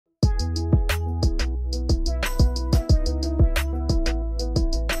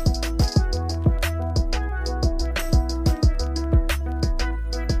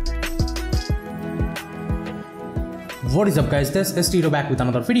What is up guys, this is Tito back with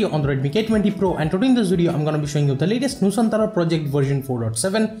another video on the Redmi K20 Pro, and today in this video I'm going to be showing you the latest Nusantara project version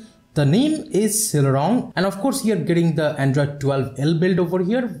 4.7. The name is still wrong, and of course you're getting the Android 12L build over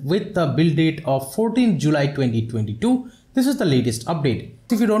here with the build date of 14 July 2022. This is the latest update.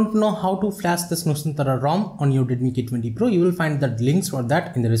 If you don't know how to flash this Nusantara ROM on your Redmi K20 Pro, you will find the links for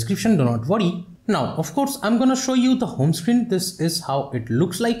that in the description, do not worry. Now of course I'm going to show you the home screen. This is how it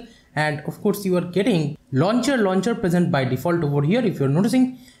looks like. And of course you are getting launcher present by default over here if you're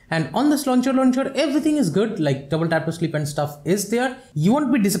noticing, and on this launcher everything is good, like double tap to sleep and stuff is there. You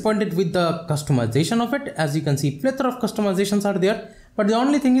won't be disappointed with the customization of it. As you can see, plethora of customizations are there, but the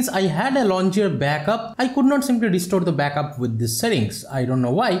only thing is I had a launcher backup. I could not simply restore the backup with these settings. I don't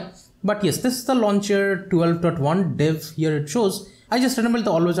know why, but yes, this is the launcher 12.1 dev. Here it shows. I just enabled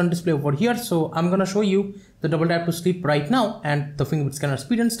the always on display over here, so I'm gonna show you the double tap to sleep right now and the fingerprint scanner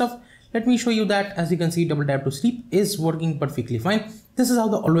speed and stuff. Let me show you that. As you can see, double tap to sleep is working perfectly fine. This is how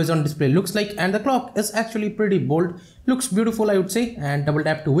the always on display looks like, and the clock is actually pretty bold, looks beautiful I would say, and double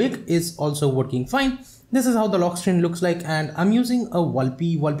tap to wake is also working fine. This is how the lock screen looks like, and I'm using a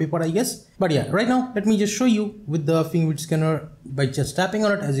wallpaper I guess. But yeah, right now let me just show you with the fingerprint scanner by just tapping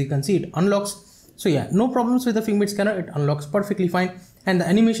on it. As you can see, it unlocks. So yeah, no problems with the fingerprint scanner, it unlocks perfectly fine, and the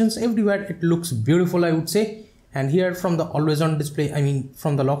animations everywhere, it looks beautiful I would say. And here from the always on display, I mean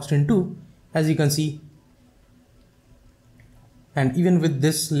from the lock screen too, as you can see, and even with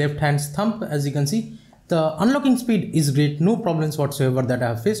this left hand thumb, as you can see, the unlocking speed is great, no problems whatsoever that I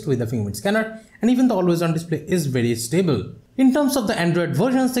have faced with the fingerprint scanner, and even the always on display is very stable. In terms of the Android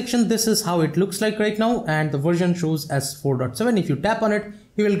version section, this is how it looks like right now, and the version shows as 4.7. If you tap on it,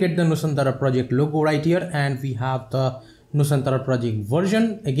 you will get the Nusantara project logo right here, and we have the Nusantara project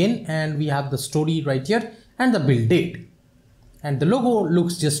version again, and we have the story right here and the build date, and the logo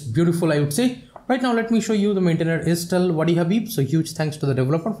looks just beautiful I would say. Right now let me show you, the maintainer is still Wadi Habib, so huge thanks to the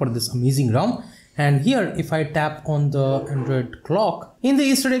developer for this amazing ROM. And here if I tap on the Android clock, in the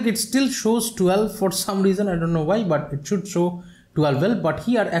Easter egg it still shows 12 for some reason, I don't know why, but it should show 12L, but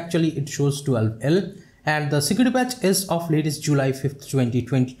here actually it shows 12L. And the security patch is of latest July 5th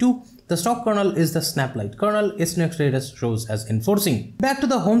 2022. The stock kernel is the Snaplight kernel. Its next status shows as enforcing. Back to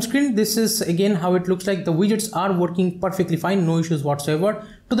the home screen, this is again how it looks like. The widgets are working perfectly fine, no issues whatsoever.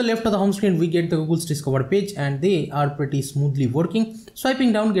 To the left of the home screen we get the Google's Discover page, and they are pretty smoothly working.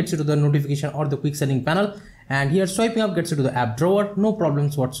 Swiping down gets you to the notification or the quick setting panel, and here swiping up gets you to the app drawer. No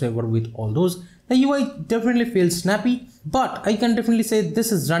problems whatsoever with all those. The UI definitely feels snappy, but I can definitely say this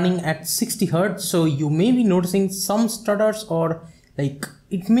is running at 60 Hz, so you may be noticing some stutters, or like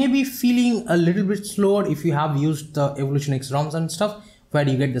it may be feeling a little bit slower if you have used the Evolution X ROMs and stuff, where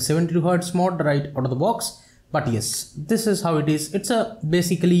you get the 72 Hz mod right out of the box. But yes, this is how it is. It's a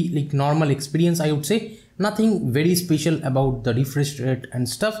basically like normal experience I would say. Nothing very special about the refresh rate and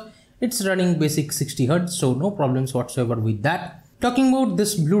stuff. It's running basic 60 Hz, so no problems whatsoever with that. Talking about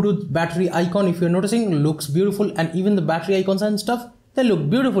this Bluetooth battery icon, if you're noticing, looks beautiful, and even the battery icons and stuff, they look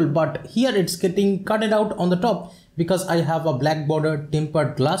beautiful, but here it's getting cutted out on the top because I have a black border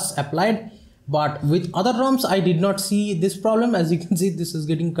tempered glass applied. But with other ROMs I did not see this problem. As you can see, this is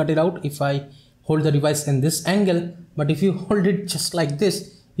getting cutted out if I hold the device in this angle, but if you hold it just like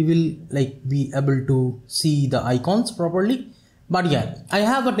this, you will like be able to see the icons properly. But yeah, I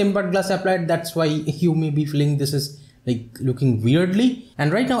have a tempered glass applied, that's why you may be feeling this is like looking weirdly.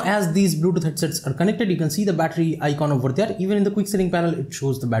 And right now as these Bluetooth headsets are connected, you can see the battery icon over there. Even in the quick setting panel it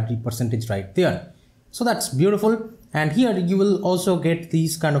shows the battery percentage right there, so that's beautiful. And here you will also get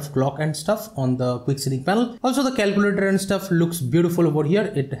these kind of clock and stuff on the quick setting panel. Also the calculator and stuff looks beautiful over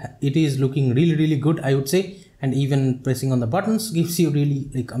here. It is looking really good I would say, and even pressing on the buttons gives you really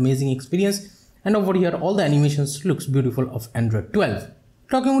like amazing experience. And over here all the animations looks beautiful of Android 12.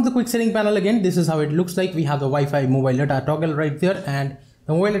 Talking about the quick setting panel again, this is how it looks like. We have the Wi-Fi mobile data toggle right there, and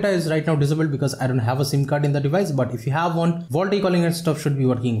the mobile data is right now disabled because I don't have a SIM card in the device, but if you have one, VoLTE calling and stuff should be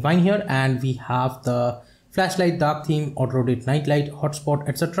working fine here. And we have the flashlight, dark theme, auto rotate night light, hotspot,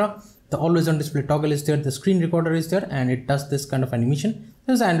 etc. The always on display toggle is there, the screen recorder is there, and it does this kind of animation.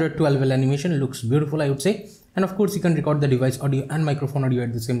 This is Android 12L animation, looks beautiful I would say. And of course you can record the device audio and microphone audio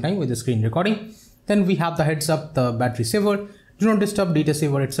at the same time with the screen recording. Then we have the heads up, the battery saver, do not disturb, data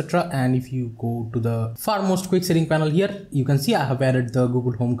saver, etc. And if you go to the farmost quick setting panel here, you can see I have added the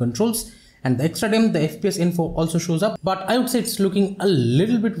Google Home controls, and the extra dim, the FPS info also shows up, but I would say it's looking a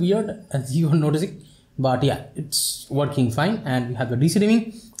little bit weird as you are noticing. But yeah, it's working fine. And we have the DC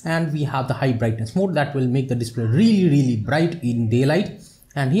dimming, and we have the high brightness mode that will make the display really bright in daylight.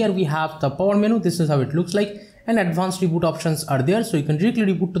 And here we have the power menu. This is how it looks like, and advanced reboot options are there, so you can directly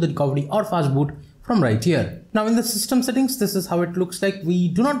reboot to the recovery or fast boot from right here. Now in the system settings, this is how it looks like. We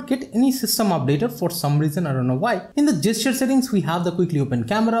do not get any system updater for some reason, I don't know why. In the gesture settings, we have the quickly open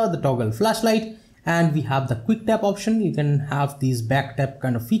camera, the toggle flashlight, and we have the quick tap option. You can have these back tap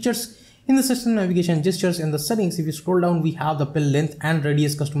kind of features. In the system navigation gestures in the settings, if you scroll down, we have the pill length and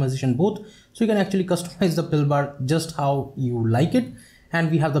radius customization both. So you can actually customize the pill bar just how you like it.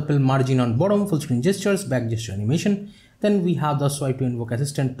 And we have the pill margin on bottom, full screen gestures, back gesture animation. Then we have the swipe to invoke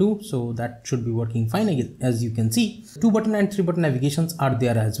assistant too, so that should be working fine as you can see. 2-button and 3-button navigations are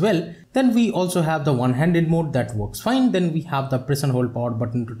there as well. Then we also have the one-handed mode that works fine. Then we have the press and hold power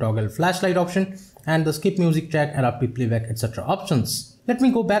button to toggle flashlight option and the skip music track, adaptive playback, etc. options. Let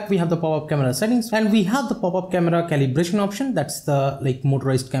me go back. We have the pop-up camera settings and we have the pop-up camera calibration option. That's the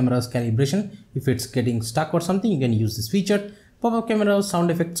motorized cameras calibration. If it's getting stuck or something, you can use this feature. Pop-up camera sound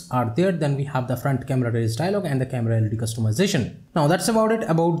effects are there. Then we have the front camera raise dialog and the camera LED customization. Now that's about it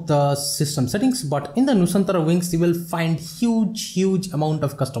about the system settings, but in the Nusantara wings, you will find huge amount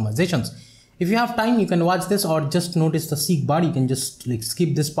of customizations. If you have time, you can watch this or just notice the seek bar. You can just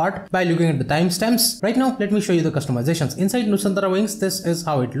skip this part by looking at the timestamps. Right now, let me show you the customizations. Inside Nusantara wings, this is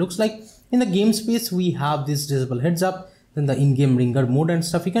how it looks like. In the game space, we have this disable heads up, then the in-game ringer mode and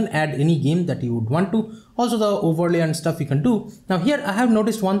stuff. You can add any game that you would want to. Also the overlay and stuff you can do. Now here I have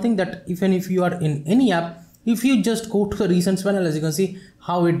noticed one thing, that even if you are in any app, if you just go to the recent panel, as you can see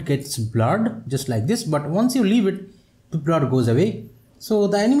how it gets blurred just like this, but once you leave it, the blur goes away. So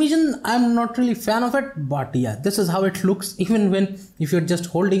the animation, I'm not really fan of it, but yeah, this is how it looks. Even if you're just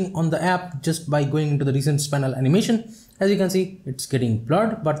holding on the app just by going into the recent panel animation, as you can see, it's getting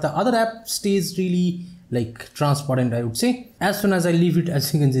blurred, but the other app stays really transparent, I would say. As soon as I leave it,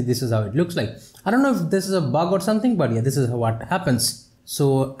 as you can see, this is how it looks like. I don't know if this is a bug or something, but yeah, this is what happens.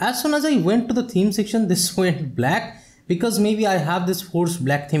 So as soon as I went to the theme section, this went black because maybe I have this force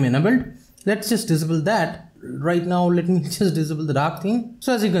black theme enabled. Let's just disable that. Right now, let me just disable the dark theme.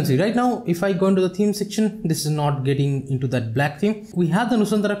 So as you can see right now, if I go into the theme section, this is not getting into that black theme. We have the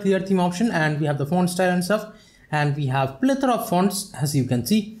Nusantara clear theme option and we have the font style and stuff. And we have plethora of fonts, as you can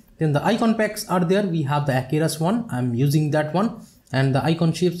see. Then the icon packs are there. We have the Akeras one. I'm using that one. And the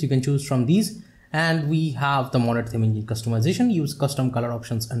icon shapes, you can choose from these. And we have the modded theme engine customization. Use custom color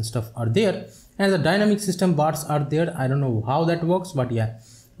options and stuff are there. And the dynamic system bars are there. I don't know how that works, but yeah.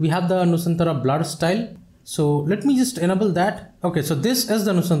 We have the Nusantara blur style. So let me just enable that. Okay, so this is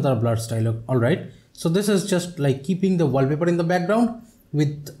the Nusantara blur style. All right. So this is just keeping the wallpaper in the background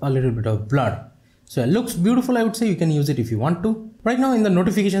with a little bit of blur. So it looks beautiful, I would say. You can use it if you want to. Right now in the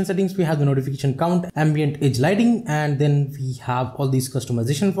notification settings, we have the notification count, ambient edge lighting, and then we have all these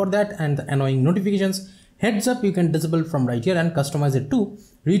customization for that and the annoying notifications. Heads up, you can disable from right here and customize it too.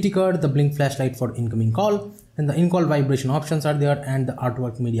 Reticker, the blink flashlight for incoming call, and the in-call vibration options are there, and the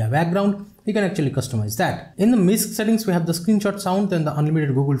artwork media background. You can actually customize that. In the MISC settings, we have the screenshot sound, then the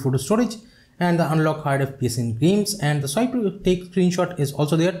unlimited Google photo storage, and the unlock hard FPS in games, and the swipe to take screenshot is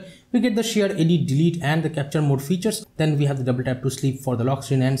also there. We get the share, edit, delete, and the capture mode features. Then we have the double tap to sleep for the lock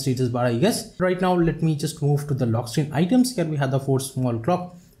screen and status bar, I guess. Right now, let me just move to the lock screen items. Here we have the 4 small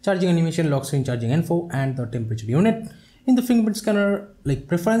clock, charging animation, lock screen charging info, and the temperature unit. In the fingerprint scanner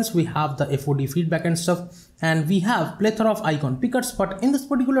preference, we have the FOD feedback and stuff, and we have plethora of icon pickers. But in this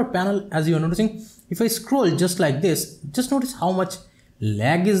particular panel, as you are noticing, if I scroll just like this, just notice how much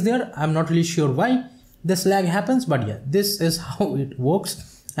lag is there. I'm not really sure why this lag happens, but yeah, this is how it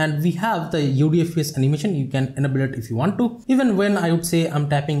works. And we have the UDFS animation. You can enable it if you want to, even when I would say I'm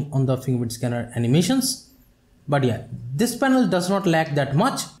tapping on the fingerprint scanner animations. But yeah, this panel does not lag that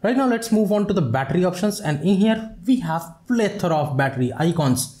much. Right now, let's move on to the battery options. And in here, we have plethora of battery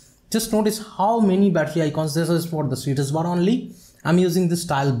icons. Just notice how many battery icons. This is for the status bar only. I'm using the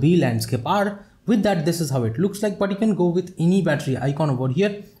style B landscape R. With that, this is how it looks like, but you can go with any battery icon over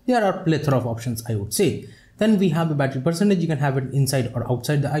here. There are plethora of options, I would say. Then we have the battery percentage. You can have it inside or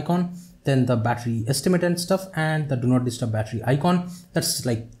outside the icon. Then the battery estimate and stuff, and the do not disturb battery icon. That's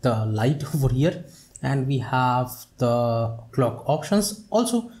like the light over here. And we have the clock options.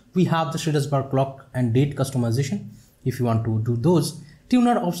 Also, we have the status bar clock and date customization if you want to do those.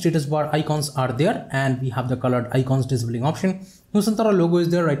 Tuner of status bar icons are there, and we have the colored icons disabling option. Nusantara logo is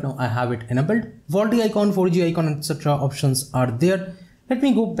there. Right now I have it enabled. VoLTE icon, 4G icon, etc. options are there. Let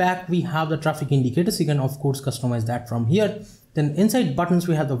me go back. We have the traffic indicators. You can of course customize that from here. Then inside buttons,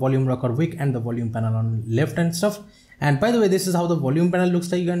 we have the volume rocker wick and the volume panel on left and stuff. And by the way, this is how the volume panel looks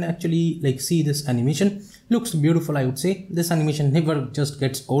like. You can actually see this animation. Looks beautiful, I would say. This animation never just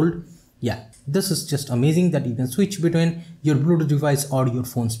gets old. Yeah, this is just amazing that you can switch between your Bluetooth device or your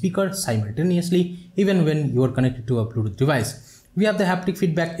phone speaker simultaneously, even when you are connected to a Bluetooth device. We have the haptic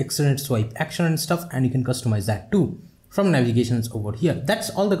feedback, extended swipe action and stuff, and you can customize that too from navigations over here. That's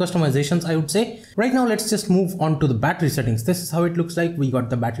all the customizations I would say. Right now let's just move on to the battery settings. This is how it looks like. We got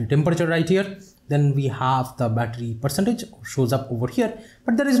the battery temperature right here. Then we have the battery percentage shows up over here,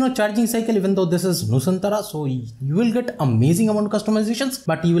 but there is no charging cycle, even though this is Nusantara. So you will get amazing amount of customizations,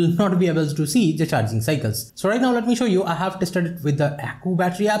 but you will not be able to see the charging cycles. So right now let me show you. I have tested it with the Akku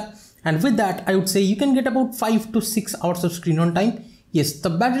battery app, and with that I would say you can get about 5 to 6 hours of screen on time. Yes, the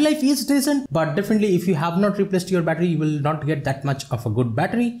battery life is decent, but definitely if you have not replaced your battery, you will not get that much of a good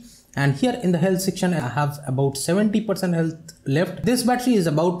battery. And here in the health section, I have about 70% health left. This battery is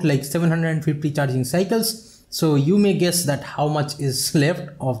about like 750 charging cycles. So you may guess that how much is left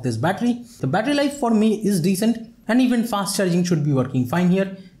of this battery. The battery life for me is decent, and even fast charging should be working fine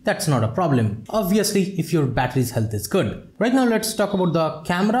here. That's not a problem, obviously, if your battery's health is good. Right now let's talk about the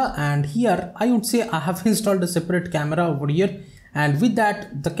camera, and here I would say I have installed a separate camera over here. And with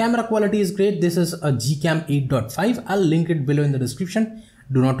that, the camera quality is great. This is a Gcam 8.5. I'll link it below in the description.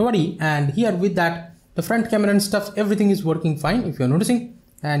 Do not worry. And here with that, the front camera and stuff, everything is working fine if you're noticing.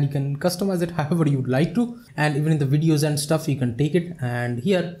 And you can customize it however you'd like to. And even in the videos and stuff, you can take it. And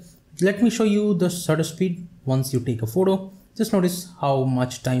here, let me show you the shutter speed once you take a photo. Just notice how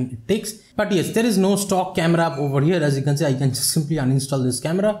much time it takes. But yes, there is no stock camera app over here. As you can see, I can just simply uninstall this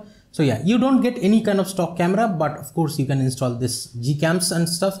camera. So yeah, you don't get any kind of stock camera, but of course you can install this Gcams and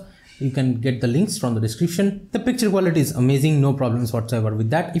stuff. You can get the links from the description. The picture quality is amazing, no problems whatsoever with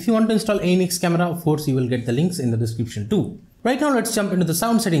that. If you want to install ANX camera, of course you will get the links in the description too. Right now let's jump into the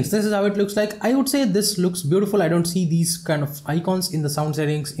sound settings. This is how it looks like. I would say this looks beautiful. I don't see these kind of icons in the sound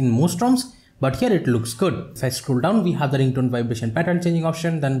settings in most ROMs, but here it looks good. If I scroll down, we have the ringtone vibration pattern changing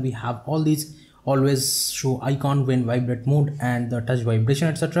option. Then we have all these always show icon when vibrate mode and the touch vibration,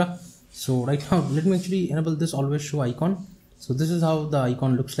 etc. So right now let me actually enable this always show icon. So this is how the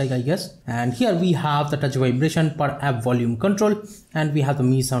icon looks like, I guess. And here we have the touch vibration per app volume control, and we have the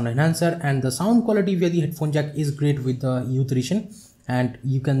Mi sound enhancer, and the sound quality via the headphone jack is great with the youth edition, and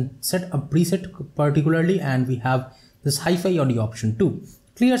you can set a preset particularly, and we have this hi-fi audio option too.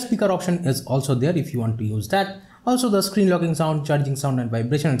 Clear speaker option is also there if you want to use that. Also the screen locking sound, charging sound and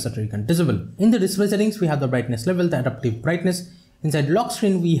vibration, etc. you can disable. In the display settings, we have the brightness level, the adaptive brightness. Inside lock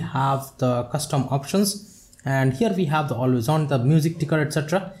screen, we have the custom options, and here we have the always on, the music ticker,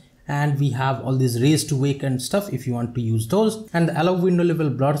 etc. And we have all these raise to wake and stuff if you want to use those. And the allow window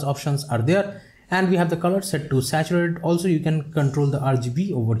level blurs options are there. And we have the color set to saturated. Also, you can control the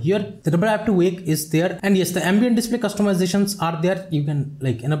RGB over here. The double tap to wake is there. And yes, the ambient display customizations are there. You can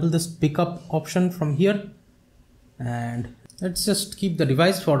like enable this pickup option from here. And let's just keep the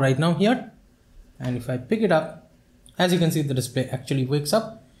device for right now here. And if I pick it up, as you can see, the display actually wakes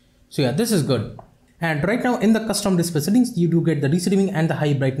up. So yeah, this is good. And right now in the custom display settings, you do get the receiving and the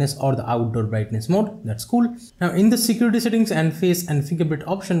high brightness or the outdoor brightness mode. That's cool. Now in the security settings and face and fingerprint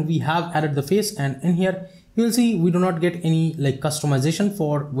option, we have added the face, and in here you will see we do not get any like customization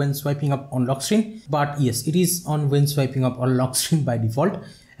for when swiping up on lock screen. But yes, it is on when swiping up on lock screen by default.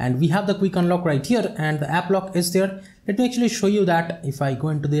 And we have the quick unlock right here, and the app lock is there. Let me actually show you that. If I go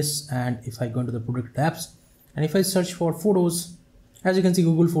into this, and if I go into the product apps, and if I search for photos, as you can see,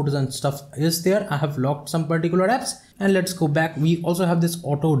 Google Photos and stuff is there. I have locked some particular apps, and let's go back. We also have this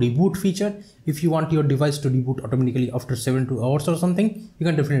auto reboot feature. If you want your device to reboot automatically after 7 hours or something, you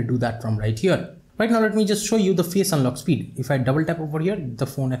can definitely do that from right here. Right now, let me just show you the face unlock speed. If I double tap over here, the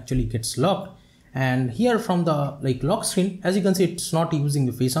phone actually gets locked. And here from the like lock screen, as you can see, it's not using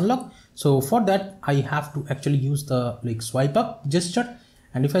the face unlock. So for that, I have to actually use the like swipe up gesture.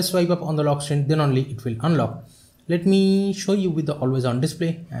 And if I swipe up on the lock screen, then only it will unlock. Let me show you with the always on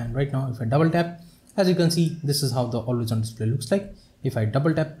display. And right now, if I double tap, as you can see, this is how the always on display looks like. If I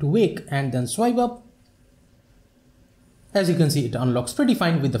double tap to wake and then swipe up, as you can see, it unlocks pretty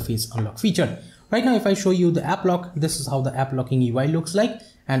fine with the face unlock feature. Right now, if I show you the app lock, this is how the app locking UI looks like.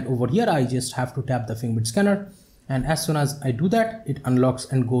 And over here, I just have to tap the fingerprint scanner. And as soon as I do that, it unlocks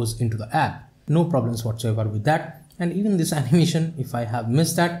and goes into the app. No problems whatsoever with that. And even this animation, if I have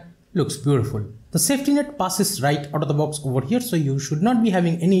missed that, looks beautiful. The SafetyNet passes right out of the box over here, so you should not be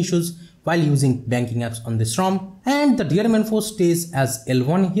having any issues while using banking apps on this ROM. And the DRM info stays as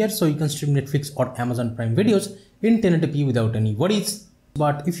L1 here, so you can stream Netflix or Amazon Prime videos in 1080p without any worries.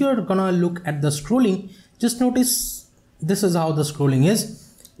 But if you're gonna look at the scrolling, just notice this is how the scrolling is.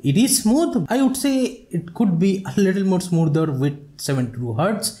 It is smooth. I would say it could be a little more smoother with 72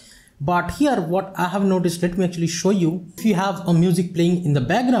 Hz. But here what I have noticed, let me actually show you. If you have a music playing in the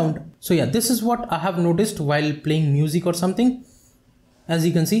background, so yeah, this is what I have noticed while playing music or something. As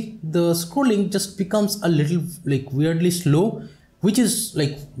you can see, the scrolling just becomes a little like weirdly slow. which is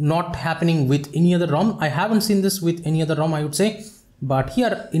like not happening with any other ROM. I haven't seen this with any other ROM, I would say, but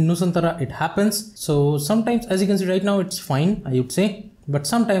here in Nusantara it happens. So sometimes, as you can see right now, it's fine, I would say, but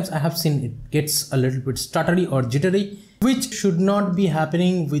sometimes I have seen it gets a little bit stuttery or jittery, which should not be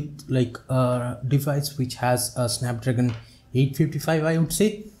happening with like a device which has a Snapdragon 855, I would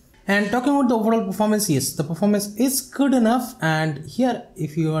say. And talking about the overall performance, yes, the performance is good enough. And here,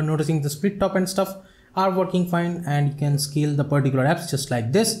 if you are noticing, the split top and stuff are working fine, and you can scale the particular apps just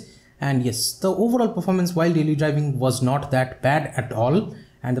like this. And yes, the overall performance while daily driving was not that bad at all,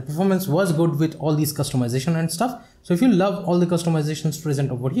 and the performance was good with all these customization and stuff. So if you love all the customizations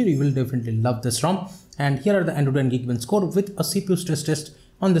present over here, you will definitely love this ROM. And here are the Android and Geekbench score with a CPU stress test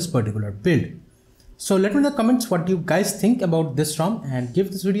on this particular build. So let me know in the comments what you guys think about this ROM, and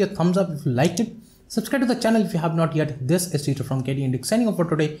give this video a thumbs up if you liked it. Subscribe to the channel if you have not yet. This is Tito from K20 signing off for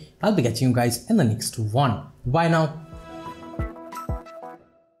today. I'll be catching you guys in the next one. Bye now.